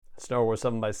Star Wars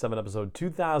 7 by 7 episode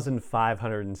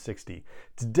 2560.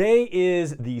 Today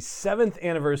is the 7th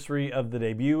anniversary of the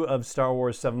debut of Star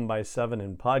Wars 7 by 7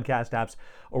 in podcast apps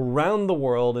around the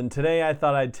world, and today I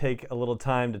thought I'd take a little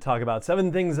time to talk about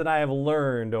 7 things that I have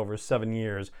learned over 7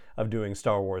 years of doing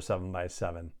Star Wars 7 by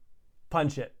 7.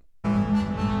 Punch it.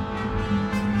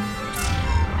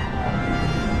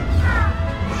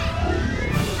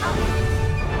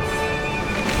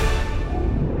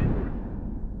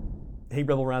 Hey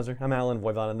Rebel Rouser, I'm Alan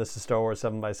Voivod, and this is Star Wars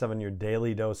 7 by 7, your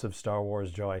daily dose of Star Wars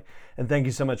joy. And thank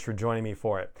you so much for joining me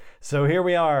for it. So here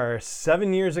we are,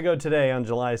 7 years ago today, on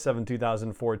July 7,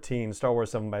 2014, Star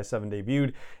Wars 7 by 7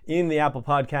 debuted in the Apple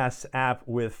Podcasts app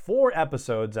with 4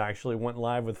 episodes, actually went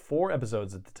live with 4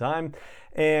 episodes at the time.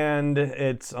 And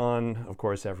it's on, of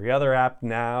course, every other app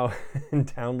now, and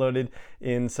downloaded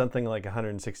in something like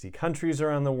 160 countries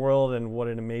around the world, and what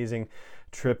an amazing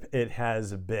trip it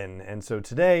has been. And so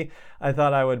today I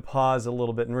thought I would pause a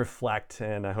little bit and reflect,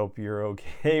 and I hope you're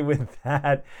okay with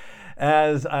that,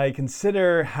 as I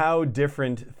consider how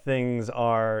different things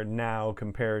are now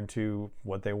compared to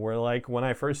what they were like when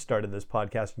I first started this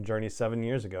podcasting journey 7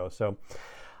 years ago. So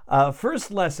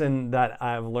first lesson that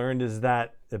I've learned is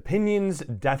that opinions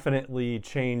definitely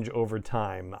change over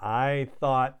time. I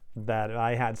thought that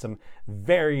I had some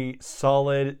very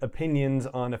solid opinions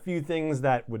on a few things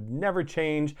that would never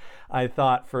change. I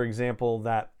thought, for example,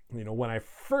 that when I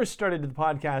first started the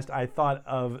podcast, I thought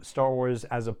of Star Wars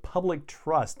as a public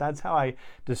trust. That's how I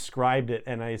described it,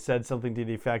 and I said something to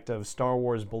the effect of Star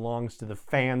Wars belongs to the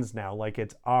fans now, like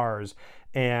it's ours,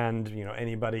 and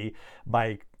anybody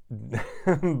by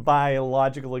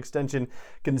logical extension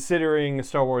considering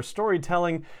Star Wars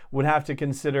storytelling would have to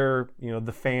consider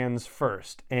the fans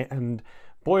first. And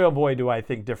boy oh boy do I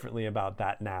think differently about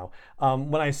that now.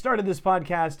 When I started this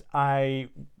podcast, I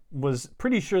was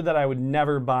pretty sure that I would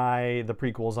never buy the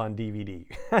prequels on DVD.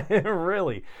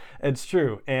 Really, it's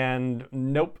true. And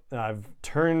nope, I've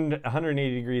turned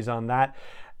 180 degrees on that.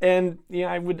 And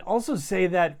I would also say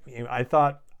that I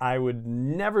thought I would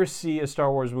never see a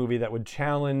Star Wars movie that would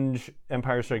challenge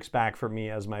Empire Strikes Back for me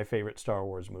as my favorite Star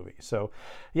Wars movie. So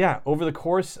yeah, over the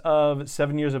course of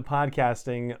 7 years of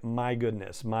podcasting, my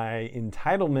goodness, my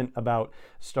entitlement about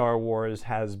Star Wars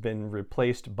has been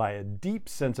replaced by a deep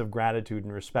sense of gratitude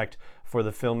and respect for the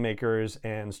filmmakers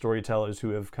and storytellers who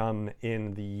have come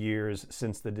in the years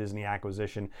since the Disney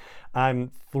acquisition. I'm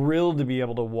thrilled to be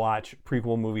able to watch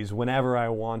prequel movies whenever I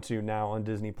want to now on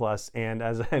Disney Plus. And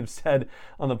as I've said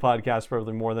on the podcast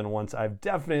probably more than once, I've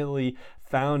definitely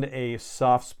found a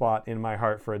soft spot in my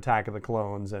heart for Attack of the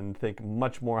Clones and think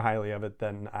much more highly of it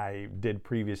than I did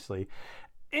previously.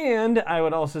 And I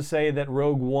would also say that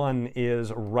Rogue One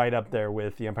is right up there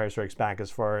with The Empire Strikes Back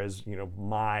as far as,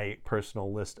 my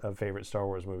personal list of favorite Star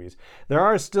Wars movies. There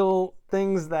are still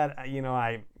things that,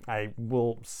 I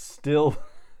will still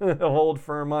hold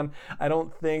firm on. I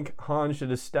don't think Han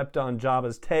should have stepped on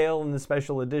Jabba's tail in the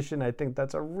special edition. I think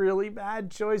that's a really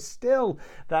bad choice still.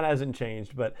 That hasn't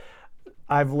changed, but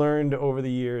I've learned over the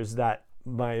years that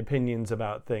my opinions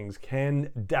about things can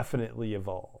definitely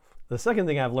evolve. The second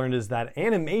thing I've learned is that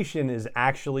animation is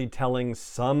actually telling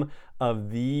some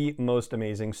of the most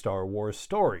amazing Star Wars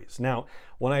stories. Now,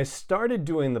 when I started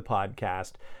doing the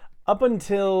podcast, up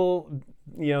until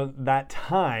that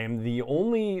time, the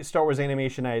only Star Wars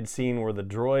animation I had seen were the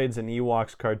Droids and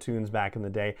Ewoks cartoons back in the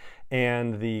day,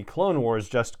 and the Clone Wars,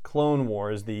 just Clone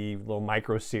Wars, the little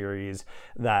micro series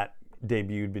that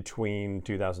debuted between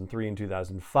 2003 and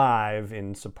 2005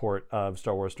 in support of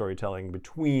Star Wars storytelling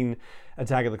between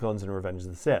Attack of the Clones and Revenge of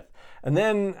the Sith. And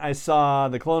then I saw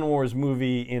the Clone Wars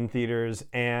movie in theaters,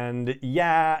 and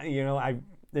I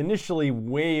initially,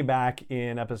 way back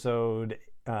in episode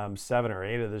 7 or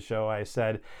 8 of the show, I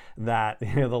said that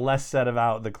the less said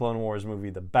about the Clone Wars movie,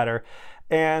 the better.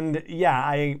 And yeah,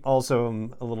 I also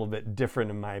am a little bit different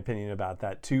in my opinion about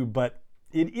that too, but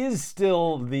it is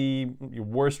still the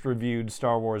worst reviewed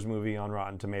Star Wars movie on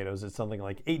Rotten Tomatoes. It's something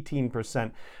like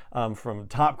 18% from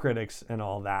top critics and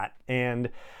all that. And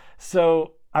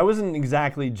so I wasn't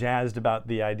exactly jazzed about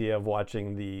the idea of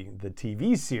watching the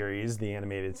TV series, the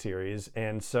animated series,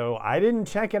 and so I didn't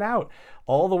check it out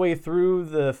all the way through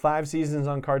the 5 seasons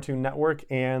on Cartoon Network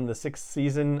and the 6th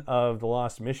season of The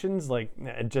Lost Missions.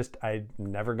 I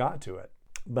never got to it.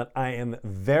 But I am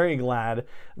very glad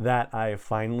that I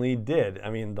finally did.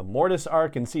 I mean, the Mortis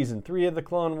arc in season 3 of the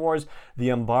Clone Wars, the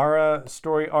Umbara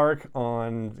story arc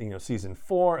on season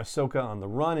 4, Ahsoka on the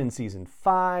run in season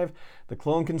 5, the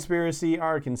Clone Conspiracy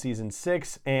arc in season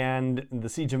 6, and the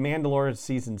Siege of Mandalore in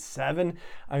season 7.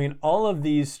 I mean, all of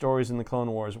these stories in the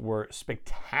Clone Wars were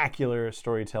spectacular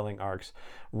storytelling arcs.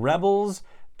 Rebels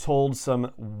told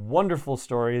some wonderful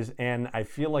stories, and I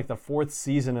feel like the fourth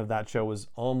season of that show was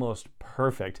almost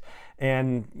perfect.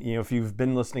 And if you've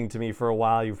been listening to me for a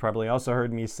while, you've probably also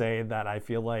heard me say that I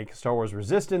feel like Star Wars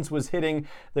Resistance was hitting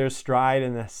their stride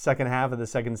in the second half of the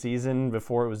second season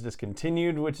before it was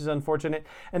discontinued, which is unfortunate.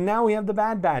 And now we have the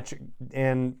Bad Batch,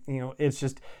 and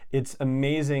it's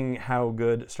amazing how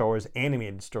good Star Wars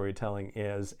animated storytelling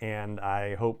is, and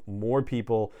I hope more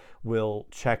people will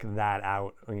check that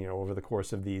out over the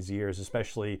course of these years,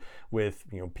 especially with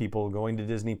people going to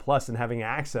Disney Plus and having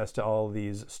access to all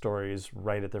these stories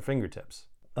right at their fingertips.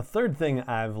 A third thing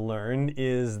I've learned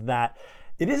is that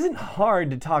it isn't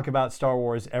hard to talk about Star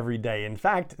Wars every day. In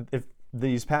fact, if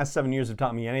these past 7 years have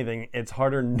taught me anything, it's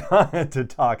harder not to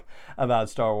talk about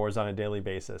Star Wars on a daily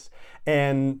basis.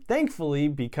 And thankfully,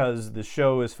 because the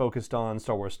show is focused on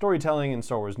Star Wars storytelling and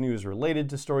Star Wars news related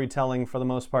to storytelling for the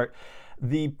most part,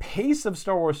 the pace of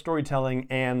Star Wars storytelling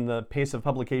and the pace of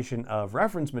publication of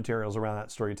reference materials around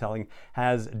that storytelling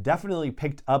has definitely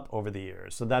picked up over the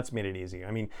years. So that's made it easy.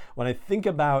 I mean, when I think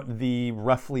about the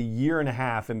roughly year and a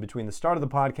half in between the start of the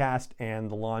podcast and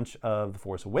the launch of The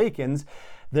Force Awakens,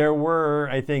 there were,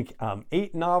 I think,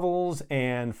 8 novels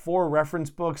and 4 reference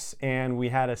books, and we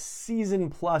had a season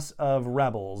plus of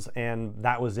Rebels, and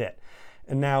that was it.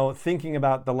 And now thinking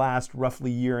about the last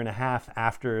roughly year and a half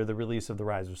after the release of The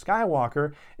Rise of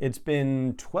Skywalker, it's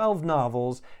been 12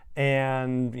 novels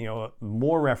and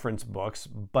more reference books,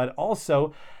 but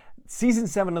also Season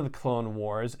 7 of The Clone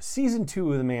Wars, Season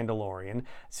 2 of The Mandalorian,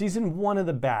 Season 1 of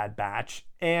The Bad Batch,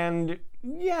 and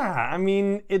yeah, I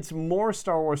mean, it's more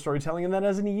Star Wars storytelling, and that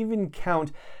doesn't even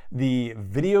count the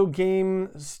video game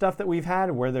stuff that we've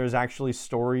had, where there's actually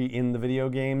story in the video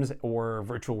games, or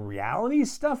virtual reality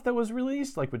stuff that was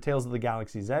released, like with Tales of the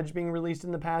Galaxy's Edge being released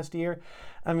in the past year.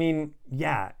 I mean,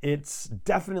 yeah, it's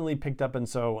definitely picked up, and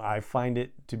so I find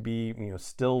it to be,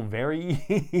 still very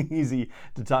easy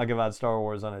to talk about Star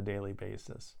Wars on a daily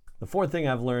basis. The fourth thing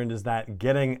I've learned is that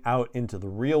getting out into the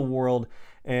real world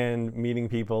and meeting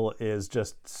people is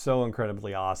just so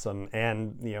incredibly awesome.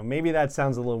 And, maybe that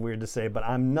sounds a little weird to say, but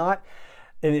I'm not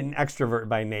an extrovert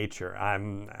by nature.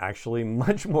 I'm actually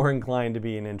much more inclined to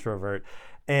be an introvert.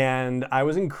 And I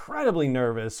was incredibly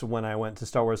nervous when I went to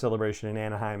Star Wars Celebration in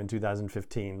Anaheim in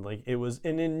 2015. Like, it was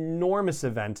an enormous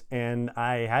event, and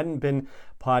I hadn't been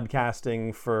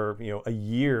podcasting for, a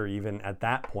year even at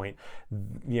that point.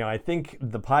 I think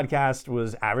the podcast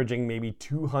was averaging maybe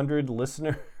 200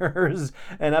 listeners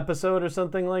an episode or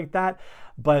something like that.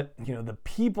 But, the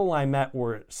people I met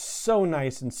were so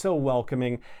nice and so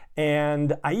welcoming.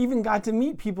 And I even got to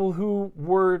meet people who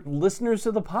were listeners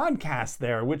to the podcast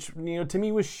there, which, to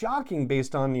me was shocking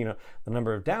based on, the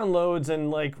number of downloads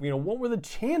and what were the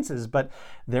chances? But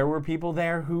there were people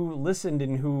there who listened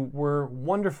and who were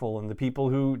wonderful. And the people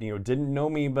who, didn't know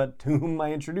me, but to whom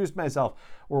I introduced myself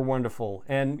were wonderful.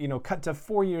 And, cut to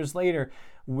 4 years later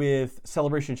with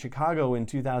Celebration Chicago in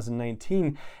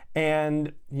 2019.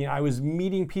 And, I was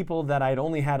meeting people that I'd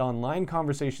only had online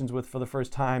conversations with for the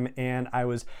first time. And I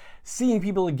was seeing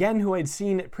people again who I'd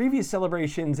seen at previous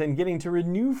celebrations and getting to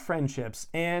renew friendships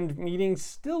and meeting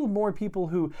still more people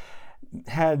who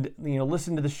had,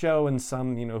 listened to the show, and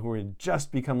some, who had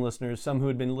just become listeners, some who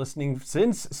had been listening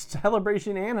since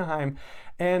Celebration Anaheim.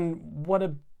 And what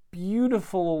a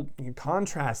beautiful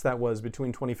contrast that was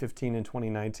between 2015 and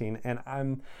 2019. And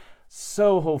I'm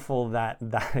so hopeful that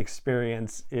that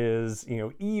experience is,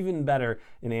 even better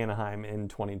in Anaheim in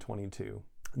 2022.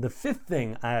 The fifth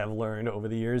thing I have learned over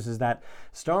the years is that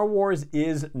Star Wars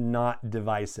is not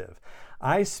divisive.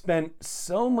 I spent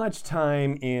so much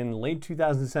time in late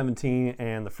 2017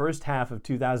 and the first half of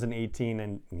 2018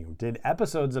 and did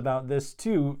episodes about this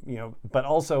too, but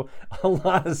also a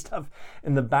lot of stuff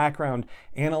in the background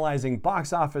analyzing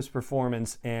box office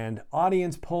performance and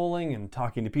audience polling and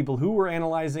talking to people who were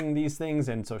analyzing these things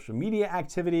and social media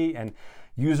activity and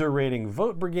user rating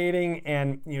vote brigading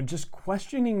and just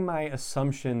questioning my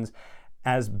assumptions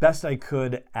as best I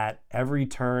could at every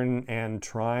turn and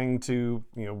trying to,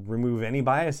 remove any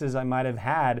biases I might have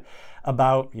had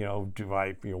about, do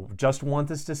I, just want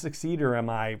this to succeed, or am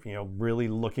I, really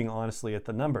looking honestly at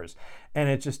the numbers? And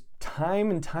it just time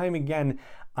and time again,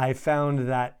 I found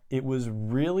that it was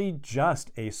really just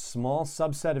a small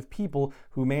subset of people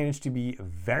who managed to be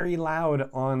very loud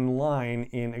online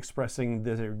in expressing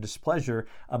their displeasure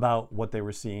about what they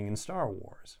were seeing in Star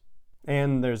Wars.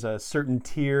 And there's a certain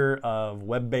tier of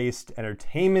web-based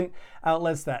entertainment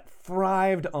outlets that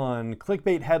thrived on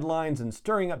clickbait headlines and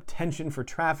stirring up tension for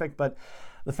traffic, but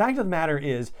The fact of the matter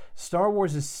is, Star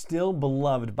Wars is still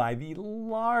beloved by the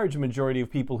large majority of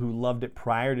people who loved it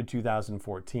prior to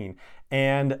 2014.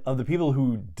 And of the people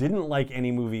who didn't like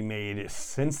any movie made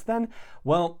since then,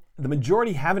 well, the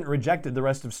majority haven't rejected the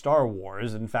rest of Star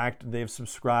Wars. In fact, they've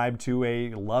subscribed to a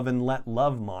love and let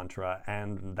love mantra,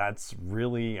 and that's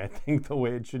really, I think, the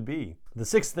way it should be. The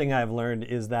sixth thing I've learned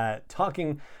is that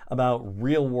talking about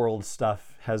real world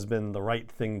stuff has been the right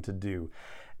thing to do.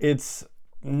 It's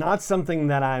not something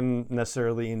that I'm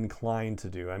necessarily inclined to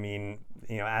do. I mean,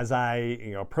 as I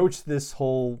approach this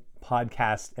whole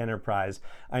podcast enterprise,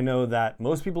 I know that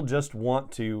most people just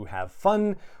want to have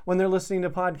fun when they're listening to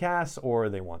podcasts, or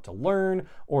they want to learn,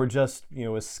 or just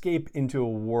escape into a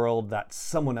world that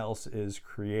someone else is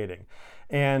creating.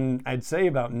 And I'd say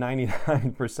about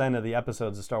 99% of the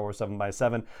episodes of Star Wars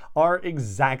 7x7 are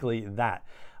exactly that.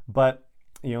 But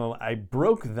I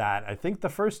broke that. I think the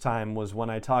first time was when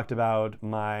I talked about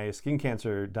my skin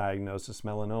cancer diagnosis,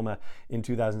 melanoma, in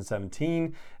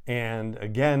 2017. And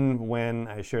again, when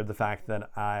I shared the fact that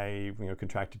I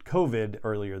contracted COVID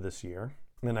earlier this year.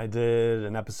 Then I did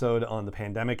an episode on the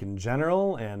pandemic in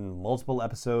general and multiple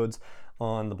episodes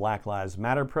on the Black Lives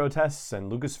Matter protests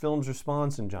and Lucasfilm's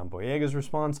response and John Boyega's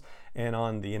response, and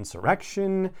on the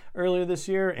insurrection earlier this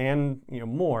year, and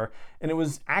more. And it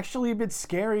was actually a bit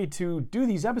scary to do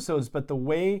these episodes, but the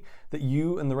way that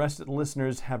you and the rest of the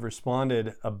listeners have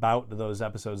responded about those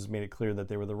episodes made it clear that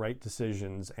they were the right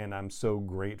decisions, and I'm so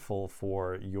grateful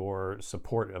for your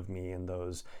support of me in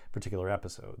those particular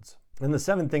episodes. And the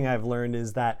seventh thing I've learned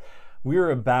is that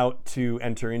we're about to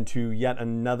enter into yet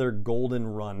another golden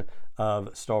run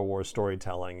of Star Wars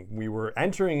storytelling. We were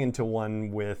entering into one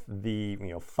with the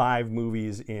 5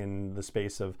 movies in the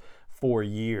space of 4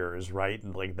 years, right?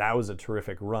 Like, that was a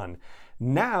terrific run.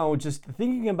 Now, just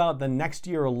thinking about the next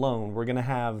year alone, we're going to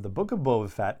have the Book of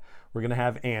Boba Fett, we're going to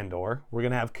have Andor, we're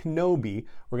going to have Kenobi,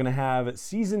 we're going to have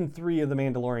Season 3 of The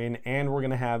Mandalorian, and we're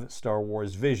going to have Star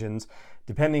Wars Visions.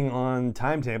 Depending on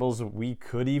timetables, we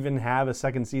could even have a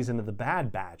second season of The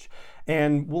Bad Batch.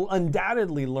 And we'll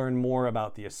undoubtedly learn more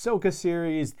about the Ahsoka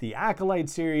series, the Acolyte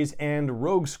series, and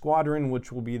Rogue Squadron,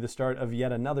 which will be the start of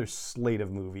yet another slate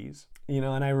of movies.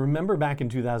 And I remember back in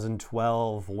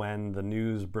 2012 when the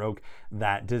news broke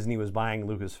that Disney was buying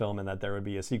Lucasfilm and that there would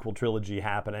be a sequel trilogy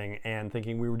happening, and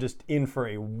thinking we were just in for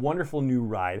a wonderful new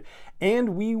ride. And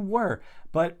we were.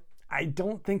 But I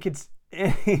don't think it's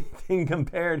anything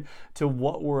compared to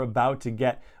what we're about to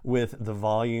get with the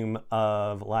volume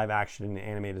of live action and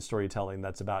animated storytelling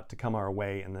that's about to come our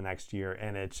way in the next year.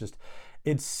 And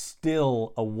it's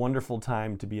still a wonderful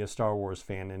time to be a Star Wars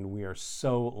fan, and we are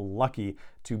so lucky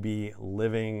to be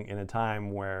living in a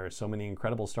time where so many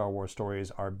incredible Star Wars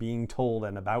stories are being told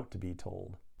and about to be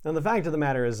told. And the fact of the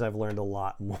matter is, I've learned a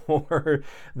lot more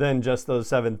than just those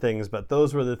 7 things, but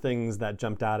those were the things that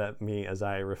jumped out at me as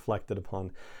I reflected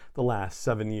upon the last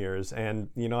 7 years. And,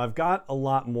 I've got a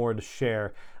lot more to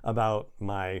share about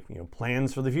my,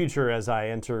 plans for the future as I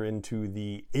enter into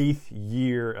the 8th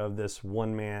year of this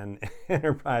one-man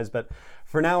enterprise. But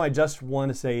for now, I just want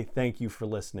to say thank you for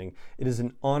listening. It is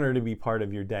an honor to be part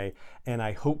of your day, and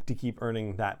I hope to keep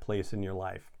earning that place in your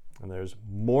life. And there's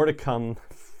more to come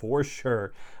for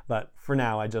sure. But for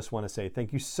now, I just want to say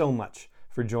thank you so much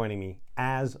for joining me,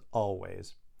 as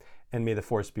always. And may the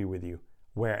Force be with you,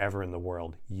 wherever in the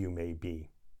world you may be.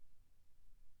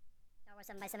 Star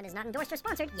Wars 7x7 is not endorsed or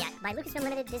sponsored yet by Lucasfilm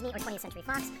Limited, Disney, or 20th Century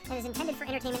Fox, and is intended for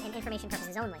entertainment and information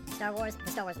purposes only. Star Wars,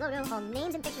 the Star Wars logo, all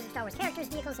names and pictures of Star Wars characters,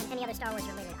 vehicles, and any other Star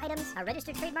Wars-related items are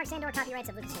registered trademarks and/or copyrights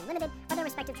of Lucasfilm Limited, or their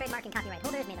respective trademark and copyright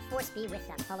holders. May the Force be with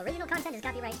them. All original content is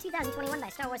copyright 2021 by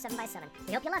Star Wars 7x7.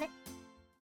 We hope you love it.